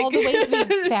just, at like, all the ways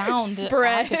we found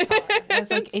spread. ACOTAR.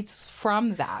 It's like it's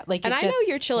from that. Like, and it I know just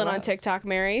you're chilling on grows. TikTok,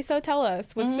 Mary. So tell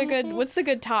us what's the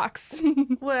good talks.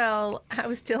 Well, I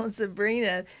was telling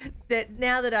Sabrina that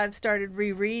now that I've started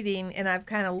rereading and I've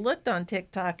kind of looked on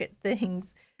TikTok at things,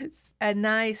 a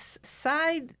nice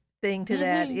side thing to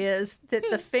that is that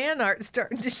the fan art's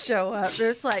starting to show up.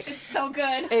 It's like, So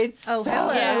good. It's Oh, so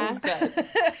hello.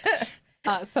 good.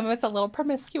 Some of it's a little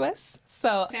promiscuous,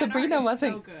 so Fan Sabrina art is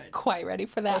wasn't so good. quite ready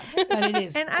for that, but it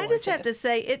is. and I just have to gorgeous.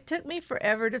 say, it took me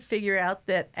forever to figure out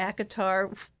that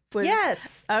ACOTAR was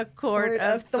Yes. a court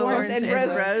of thorns and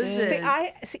roses.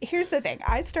 See, here's the thing.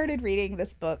 I started reading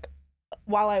this book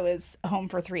while I was home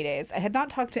for 3 days. I had not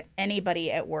talked to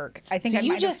anybody at work. I think So I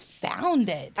you might just found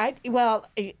it.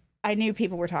 I knew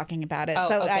people were talking about it. Oh,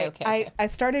 so okay. I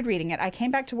started reading it. I came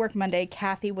back to work Monday.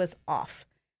 Kathy was off.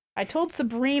 I told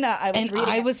Sabrina I was And reading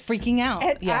I it. was freaking out.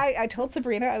 And Yeah. I told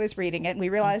Sabrina I was reading it, and we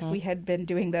realized we had been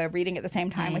doing the reading at the same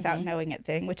time without knowing it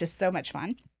thing, which is so much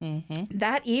fun.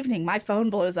 That evening, my phone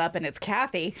blows up, and it's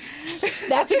Kathy.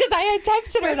 That's because I had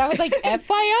texted her and I was like,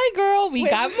 FYI, girl, we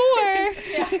got more.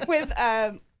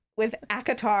 with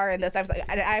ACOTAR and this.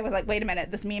 I was like, wait a minute,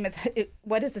 this meme is,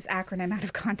 what is this acronym out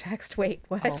of context? Wait,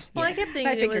 what? Oh, Well, I kept thinking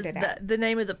I it was figured it out. the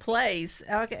name of the place.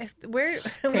 Okay, where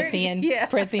Prithian. Yeah.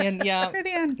 Prithian, yeah. For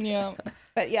the end. Yeah.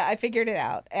 But yeah, I figured it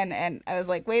out, and I was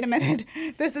like, wait a minute,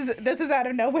 this is out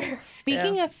of nowhere.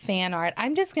 Speaking of fan art,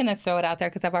 I'm just gonna throw it out there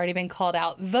because I've already been called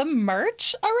out. The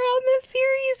merch around this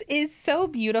series is so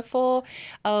beautiful,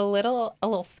 a little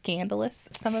scandalous.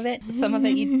 Some of it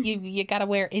you gotta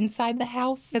wear inside the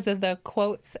house because of the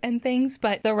quotes and things.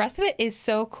 But the rest of it is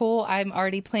so cool. I'm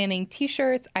already planning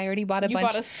T-shirts. I already bought a bunch.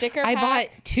 bought a sticker I pack?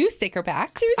 bought 2 sticker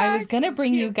packs. I was gonna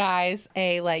bring you guys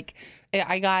a like.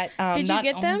 I got. Did you not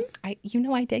get them? I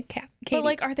did, Katie. But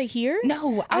like, are they here?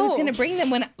 No, I was Oh. gonna bring them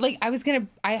when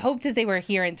I hoped that they were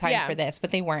here in time Yeah. for this, but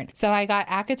they weren't. So I got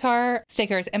ACOTAR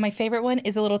stickers, and my favorite one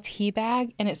is a little tea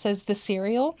bag, and it says the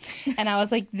cereal, and I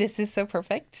was like, this is so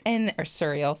perfect. Or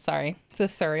cereal, sorry, it's a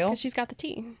cereal. 'Cause she's got the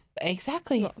tea.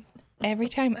 Exactly. Every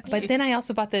time. But then I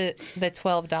also bought the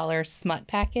 $12 smut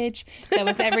package that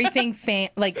was everything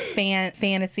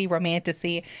fantasy,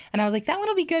 romantasy. And I was like, that one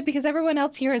will be good because everyone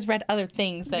else here has read other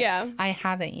things that I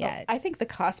haven't yet. I think the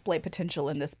cosplay potential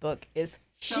in this book is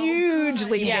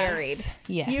hugely varied.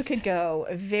 Yes. You could go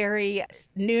very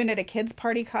noon at a kids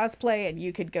party cosplay, and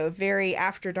you could go very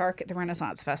after dark at the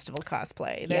Renaissance Festival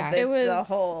cosplay. Yeah. It's It was- the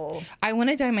whole. I want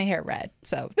to dye my hair red,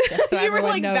 so just so You were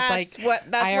everyone like, knows, that's like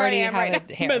where I already am have right a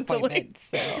now, hair mentally. appointment.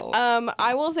 So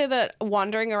I will say that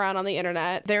wandering around on the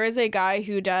internet, there is a guy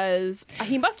who does.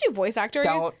 He must do voice actor.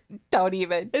 don't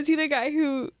even. Is he the guy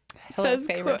who Hello, says?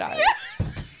 favorite quote- darling.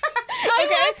 I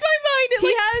lost my mind at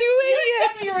like 2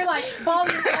 a.m. You were like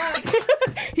balling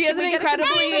up. He has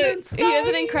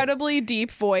an incredibly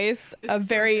deep voice, a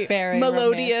very, Very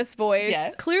melodious voice.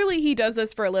 Yes. Clearly, he does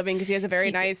this for a living because he has a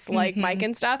very nice like mic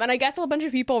and stuff. And I guess a bunch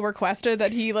of people requested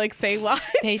that he like say lines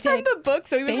They from did. the book,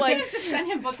 so he was They like, Just send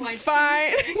him book lines.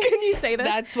 "Fine, can you say this?"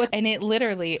 That's what, and it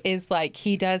literally is like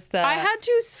he does the. I had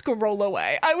to scroll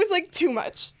away. I was like, too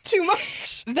much.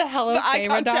 the hello the eye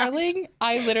favorite contact. darling.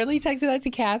 I literally texted that to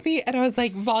Kathy, and I was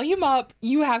like, "Volume up!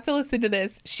 You have to listen to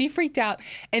this." She freaked out,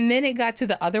 and then it got to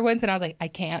the other ones, and I was like, "I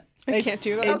can't. I can't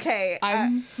do that. Okay,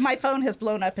 my phone has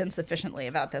blown up insufficiently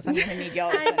about this. I'm going to need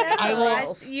y'all. I will-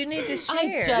 will. You need to I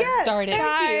share. just Yes, started,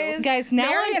 thank you. guys. Now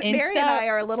Mary, on Insta, Mary and I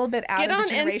are a little bit out Get of on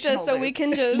the Insta generational so we loop.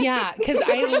 can just yeah, because I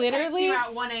Text literally you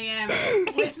at 1 a.m.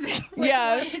 with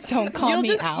yeah. don't call You'll me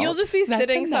just out. you'll just be That's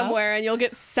sitting enough. somewhere and you'll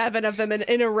get 7 of them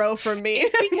in a row from me.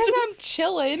 because I'm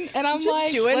chilling, and I'm just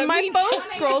like doing let my me phone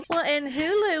just- scroll. Well, and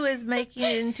Hulu is making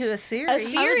it into a series.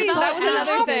 series, I was that about was to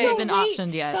another ask if thing. it had been Wait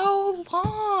optioned yet. so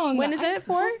long. long. When is it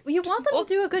for? You want them to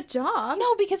do a good job.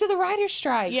 No, because of the writer's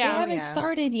strike. Yeah. They haven't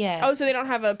started yet. Oh, so they don't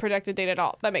have a projected date at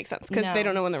all. That makes sense because No. they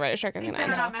don't know when the writer's strike is They going to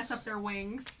better end. not mess up their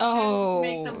wings. Oh,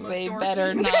 Make them look they dorky.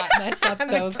 better not mess up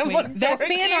those them wings. look That dorky.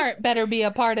 fan art better be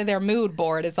a part of their mood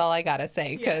board is all I gotta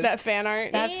say. Because That fan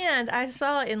art. And I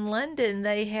saw in London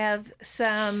they have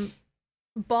some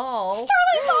ball.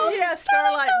 Starlight Ball! Yeah,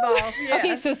 Starlight Ball. Yeah.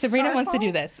 Okay, so Sabrina Star wants to Ball?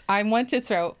 do this. I want to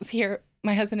throw here.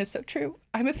 My husband is so true.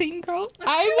 I'm a theme girl.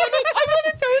 I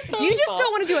want to throw a Starlight You just Ball.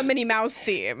 don't want to do a Minnie Mouse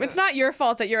theme. It's not your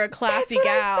fault that you're a classy That's what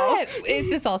gal. I said.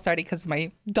 This all started because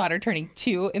my daughter turning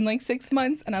 2 in like 6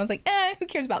 months, and I was like, who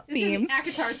cares about themes?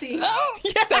 ACOTAR theme. Oh,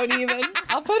 don't even.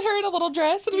 I'll put her in a little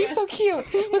dress. It'll be so cute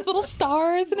with little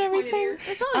stars and everything.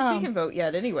 It's not like she can vote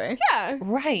yet anyway. Yeah.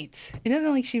 Right. It doesn't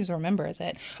like she was remembers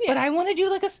it. But I want to do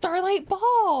like a Starlight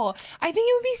Ball. I think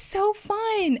it would be so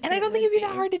fun. And I don't think it'd be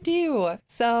that hard to do.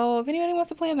 So if anybody wants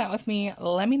to plan that with me,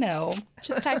 let me know.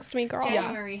 Just text me, girl.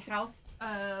 January, House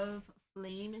of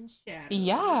Flame and Shadow.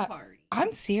 Yeah. Party.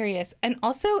 I'm serious. And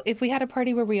also, if we had a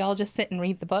party where we all just sit and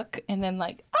read the book and then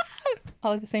like,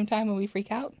 all at the same time when we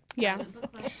freak out. Yeah.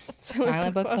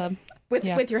 Silent book club.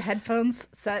 With your headphones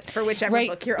set for whichever Right,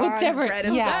 book you're whichever- on. Red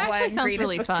is yeah. book That one, actually sounds green is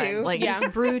really book fun. two. Like Yeah.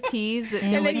 just brew teas that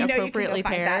feel And like then you know you can appropriately go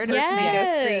find that paired. person and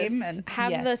go scream. Yes. And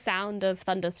Have Yes. the sound of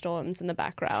thunderstorms in the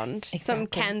background. Some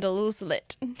Exactly. candles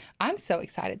lit. I'm so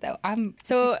excited though.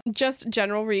 So, just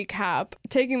general recap.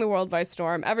 Taking the world by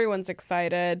storm. Everyone's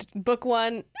excited. Book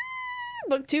 1.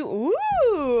 Book 2.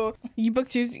 Ooh. Book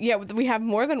 2's, yeah, we have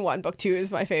more than one. Book 2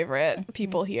 is my favorite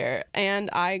people here. And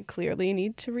I clearly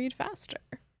need to read faster.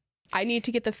 I need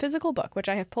to get the physical book, which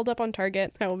I have pulled up on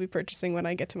Target. I will be purchasing when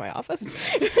I get to my office.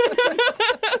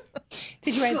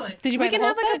 Did you buy Good. the We can whole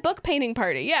have like a set? book painting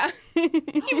party. Yeah. You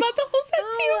bought the whole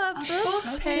set too?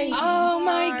 Book painting Oh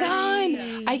my god!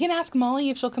 party. I can ask Molly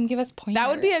if she'll come give us pointers. That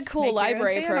would be a Make cool your own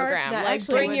library fan art. program. That Like,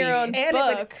 actually bring would your be- own And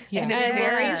book. Yeah. and And it's it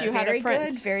very, teach you how to very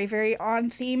print. good, very on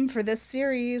theme for this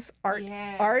series. Art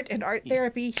Yes. and art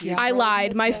therapy. Huge I role in lied.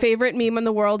 this My book. favorite meme in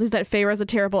the world is that Feyre's a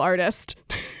terrible artist.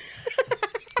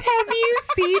 Have you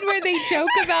seen where they joke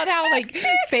about how like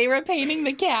Feyre painting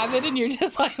the cabin, and you're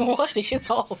just like, what is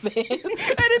all this? And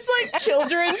it's like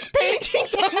children's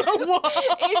paintings on the wall.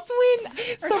 It's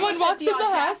when someone walks the in the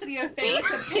house. audacity of Faye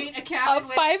to paint a A cabin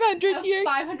with 500-year.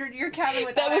 500-year cabin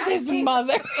with That was his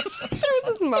mother's. That was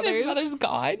his And mother's. his mother's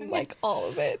gone. Like all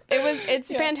of it.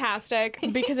 It's fantastic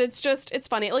because it's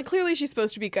funny. Like, clearly she's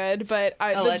supposed to be good, but the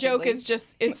joke Allegedly. is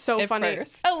just, it's so At funny.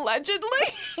 first. Allegedly.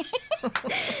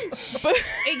 but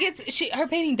It gets her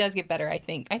painting does get better. I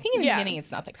think in the Yeah. beginning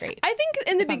it's not that great. I think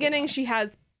in the If I'm being beginning honest. she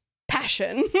has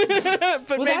passion, but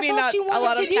Well, maybe that's all not she a wanted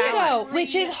lot to of do, talent. though,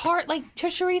 which is hard. Like to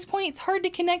Cherie's point, it's hard to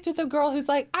connect with a girl who's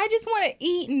like, I just want to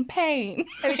eat and paint.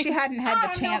 I mean, she hadn't had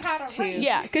I the don't know how chance to to. write.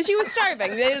 Yeah, because she was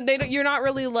starving. You're not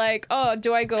really like, oh,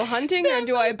 do I go hunting or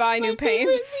do I buy new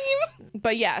paints?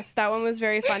 But yes, that one was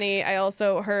very funny.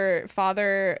 Her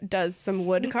father does some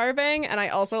wood carving, and I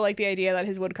also like the idea that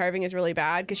his wood carving is really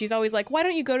bad because she's always like, why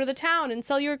don't you go to the town and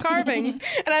sell your carvings?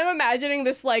 And I'm imagining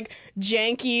this like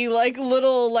janky, like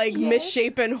little, like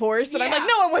misshapen horse that I'm like,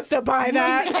 no one wants to buy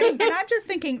that. And I'm just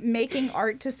thinking, making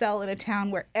art to sell in a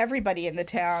town where everybody in the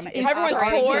town is Everyone's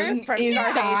starving poor, from is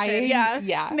starvation. dying. Yeah.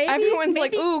 Yeah. Maybe, Everyone's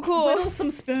like, maybe ooh, cool. Whittle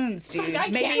some spoons, dude.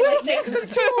 Maybe Whittle like, make some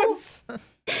some tools.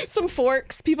 Some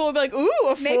forks. People will be like, ooh,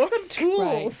 a Make fork. some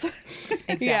tools.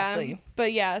 Exactly. Yeah,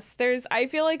 but yes, I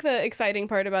feel like the exciting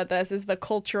part about this is the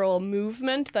cultural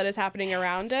movement that is happening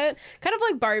around it. Kind of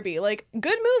like Barbie. Like,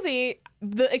 good movie.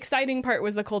 The exciting part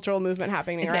was the cultural movement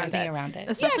happening Is around everything it. around it.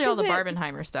 Especially all the 'cause it-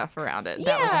 Barbenheimer stuff around it.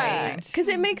 That was Yeah, amazing. because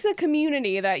it makes a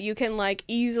community that you can like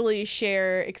easily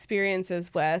share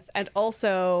experiences with, and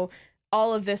also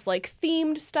all of this like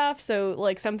themed stuff. So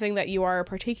like something that you are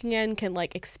partaking in can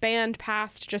like expand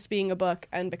past just being a book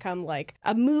and become like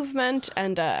a movement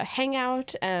and a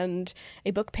hangout and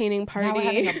a book painting party. Now we're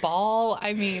having a ball.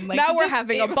 I mean, like Now we're just-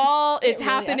 having a ball. It's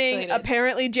really happening escalated.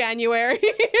 apparently January.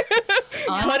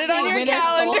 Honestly, Put it on your winter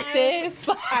calendar. solstice.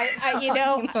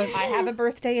 I have a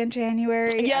birthday in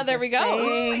January. Yeah, I'm there just we go.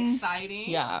 saying. Exciting.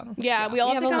 Yeah. Yeah, we all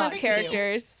We have have to a come lot as to do.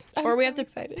 characters. I'm Or we so have to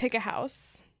excited. pick a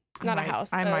house. Not a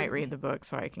house. I might read the book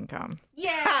so I can come.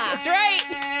 Yeah. That's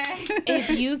right. If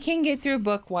you can get through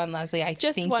book 1, Leslie, I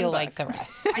Just think one you'll book. like the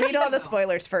rest. Read all the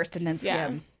spoilers first and then Yeah.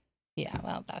 skim. Yeah,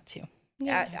 well, that too.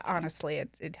 Honestly,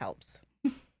 it helps.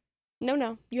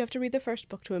 No. You have to read the first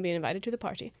book to be invited to the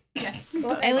party. Yes.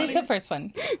 At least the first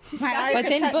one. My eyes But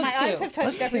then book my eyes two. have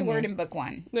touched Book every two, word man. in book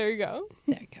 1 There you go.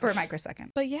 There you go. for a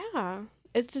microsecond. But yeah.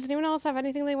 Does anyone else have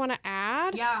anything they want to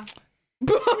add? Yeah.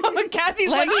 Kathy's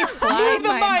Let like, me slide move the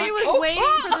my mic. She was waiting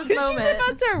for this moment. She's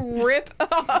about to rip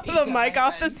the mic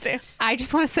off the stand. I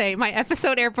just want to say my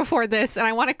episode aired before this, and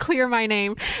I want to clear my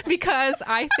name because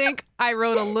I think I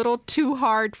wrote a little too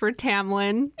hard for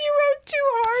Tamlin. You wrote too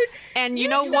hard. And you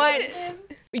know what?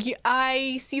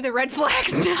 I see the red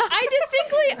flags now.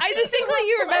 I distinctly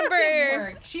you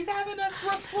remember. She's having us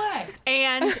reflect.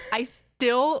 And I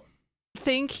still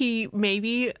think he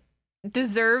maybe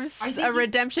deserves a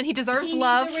redemption. He deserves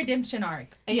love. A redemption arc.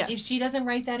 Yes. If she doesn't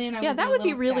write that in, Yeah, that would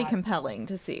be really compelling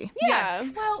to see. Yeah.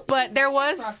 Well, But there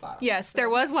was, yes, there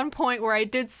was one point where I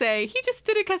did say he just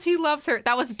did it because he loves her.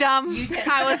 That was dumb.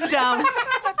 I was dumb.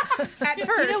 At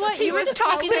first, You know what? he You were was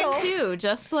toxic toxic. too,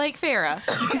 just like Farrah.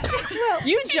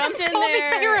 You jumped in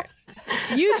there.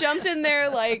 You jumped in there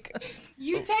like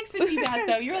you texted me that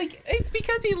though. You're like, it's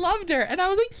because he loved her, and I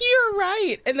was like, you're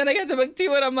right. And then I got to book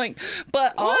 2, and I'm like,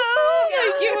 but also,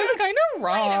 like, it was kind of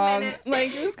wrong.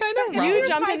 Like, it was kind of wrong. you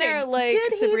jumped in there like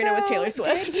Did he, Sabrina was though? Taylor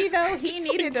Swift. Did he though? He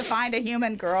needed to find a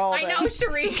human girl. I know,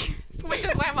 Cherie, which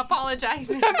is why I'm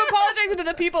apologizing. I'm apologizing to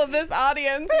the people of this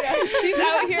audience. She's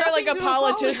out here like a To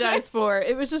politician. apologize for.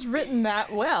 It was just written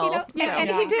that well. You know, and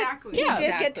Yeah. he did. Exactly. He Yeah.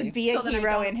 did get to be a So that I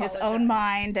hero don't in his apologize. own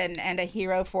mind, and a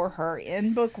hero for her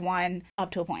in book 1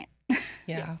 up to a point.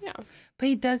 Yeah. Yeah. But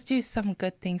he does do some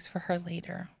good things for her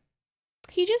later.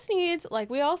 He just needs, like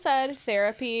we all said,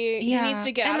 therapy. Yeah. He needs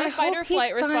to get And out I of fight or hope he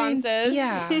flight finds- responses.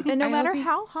 Yeah. and no I matter hope he-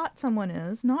 how hot someone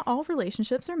is, not all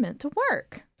relationships are meant to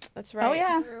work. That's right. Oh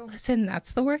yeah. Listen,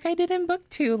 that's the work I did in book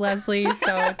 2, Leslie.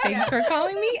 So thanks for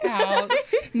calling me out.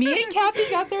 Me and Kathy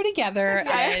got there together,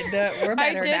 and we're I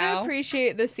better did now.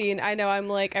 appreciate the scene. I know I'm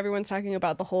like, everyone's talking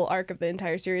about the whole arc of the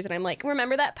entire series, and I'm like,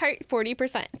 remember that part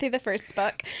 40% through the first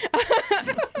book.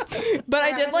 But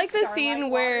I did like the scene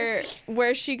where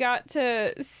she got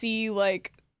to see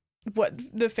like what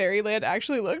the fairyland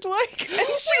actually looked like, and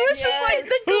she was just like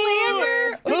the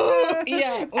glamour.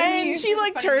 Yeah. And she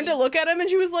like turned to look at him, and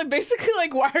she was like, basically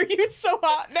like, why are you so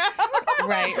hot now?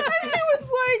 Right. And it was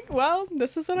like, well,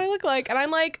 this is what I look like. And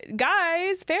I'm like,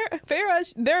 guys,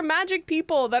 Farrah, they're magic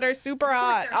people that are super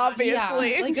hot,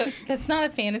 obviously. Yeah, like that's not a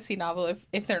fantasy novel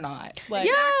if they're not. Like,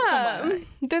 Yeah,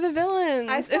 they're the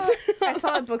villains. I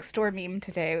saw a bookstore meme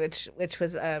today, which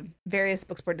was various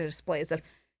bookstore displays of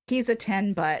he's a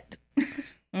 10, but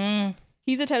Mm.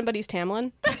 He's a 10, but he's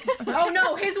Tamlin. Oh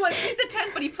no, he's a 10,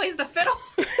 but he plays the fiddle.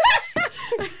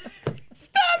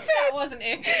 Stop it! That wasn't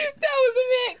it. That was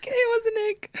an ick. It was an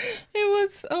ick. It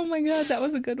was. Oh my god, that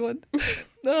was a good one.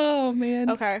 Oh man.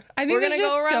 Okay, I think we're there's gonna go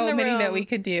just around so the many room. that we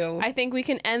could do. I think we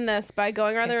can end this by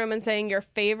going around the room and saying your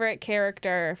favorite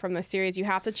character from the series. You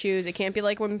have to choose. It can't be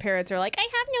like when parents are like, I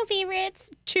have no favorites.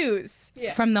 Choose.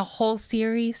 From the whole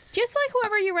series. Just like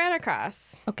whoever you ran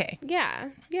across. Okay. Yeah.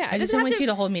 I just want you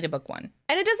to hold me to book 1.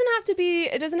 And it doesn't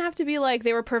have to be like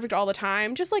they were perfect all the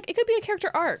time. Just like it could be a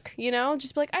character arc, you know?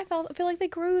 Just be like I feel like they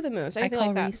grew the most. I feel call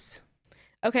like that. Reese.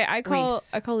 Okay, I call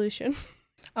Reese. Lucian.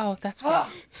 Oh, that's fine.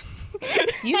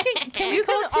 You can we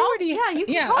call it 2 or do you? Yeah, you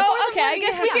can Yeah. call Oh, okay. I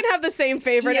guess we can have the same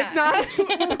favorite. Yeah. It's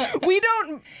not. We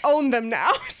don't own them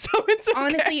now, so it's okay.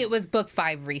 Honestly, it was book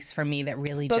 5 Reese for me that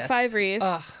really Book just 5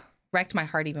 Reese. wrecked my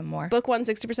heart even more. Book 1,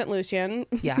 60% Lucian.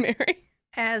 Yeah. Mary.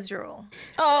 Azrael.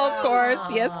 Oh, of course.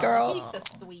 Yes, girl. He's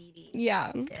a sweetie.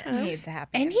 Yeah. he needs a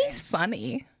happy And ending. he's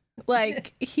funny.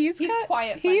 Like he's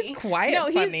quiet He's funny. quiet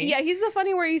No, funny. he's the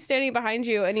funny where he's standing behind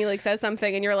you and he like says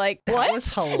something and you're like, That what?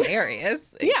 was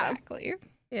hilarious. Yeah. Exactly.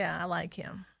 Yeah, I like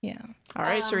him. Yeah. All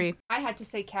right, Cherie. I had to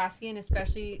say Cassian,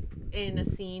 especially in a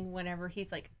scene whenever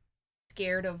he's like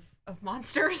scared of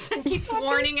monsters and keeps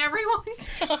warning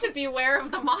everyone to beware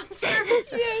of the monsters.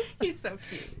 Yes. He's so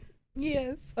cute.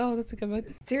 Yes. Oh, that's a good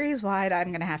one. Series wide,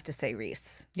 I'm gonna have to say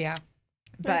Reese. Yeah.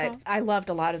 But I loved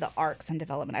a lot of the arcs and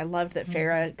development. I loved that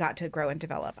Farrah got to grow and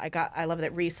develop. I love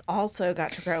that Reese also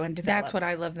got to grow and develop. That's what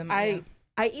I love the most.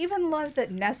 I even loved that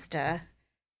Nesta,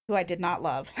 who I did not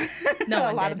love No a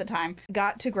one lot did. of the time,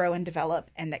 got to grow and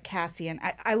develop, and that Cassian.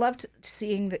 I loved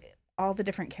seeing all the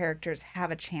different characters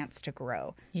have a chance to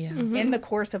grow Yeah. in the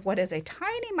course of what is a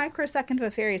tiny microsecond of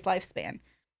a fairy's lifespan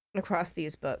across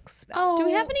these books. Oh, Do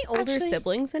we have any older actually-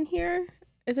 siblings in here?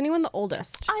 Is anyone the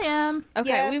oldest? I am. Okay,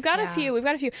 Yes. we've got a Yeah.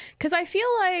 few. Because I feel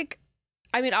like,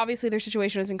 I mean, obviously their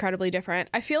situation is incredibly different.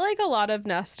 I feel like a lot of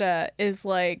Nesta is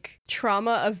like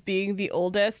trauma of being the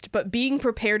oldest, but being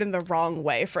prepared in the wrong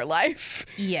way for life.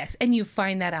 Yes, and you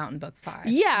find that out in book 5.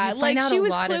 Yeah, You find like out she a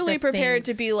was lot of clearly the prepared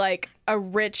to things- be like, a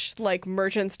rich like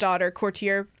merchant's daughter,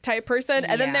 courtier type person,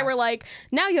 and then they Yeah. were like,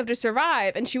 now you have to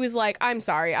survive, and she was like, I'm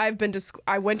sorry, I went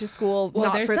to school Well,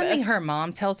 not there's for something this. her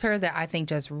mom tells her that I think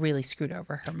just really screwed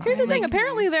over her mom. Here's the thing,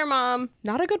 apparently their mom,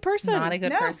 not a good person. Not a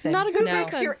good No, person. not a good no.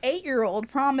 person. Your 8-year-old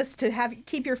promised to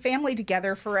keep your family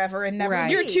together forever and never Right.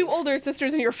 Your leave. 2 older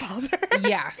sisters and your father.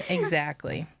 Yeah,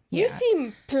 exactly. You Yeah.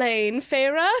 seem plain,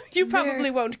 Farah. You probably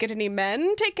won't get any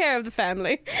men. Take care of the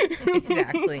family.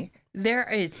 Exactly. There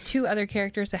is 2 other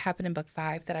characters that happen in book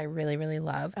 5 that I really, really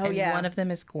love. Oh, and yeah. one of them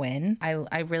is Gwen.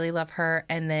 I really love her.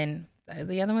 And then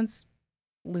the other one's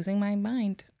losing my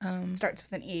mind. Starts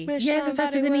with an E. Yes, it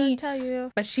starts with an E. Tell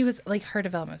you. But she was like, her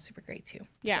development was super great too.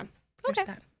 Yeah. There's Okay.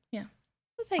 that. Yeah.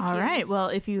 Well, thank All you. right. Well,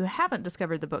 if you haven't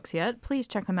discovered the books yet, please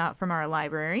check them out from our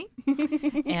library.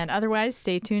 And otherwise,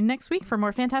 stay tuned next week for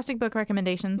more fantastic book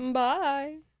recommendations.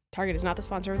 Bye. Target is not the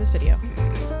sponsor of this video.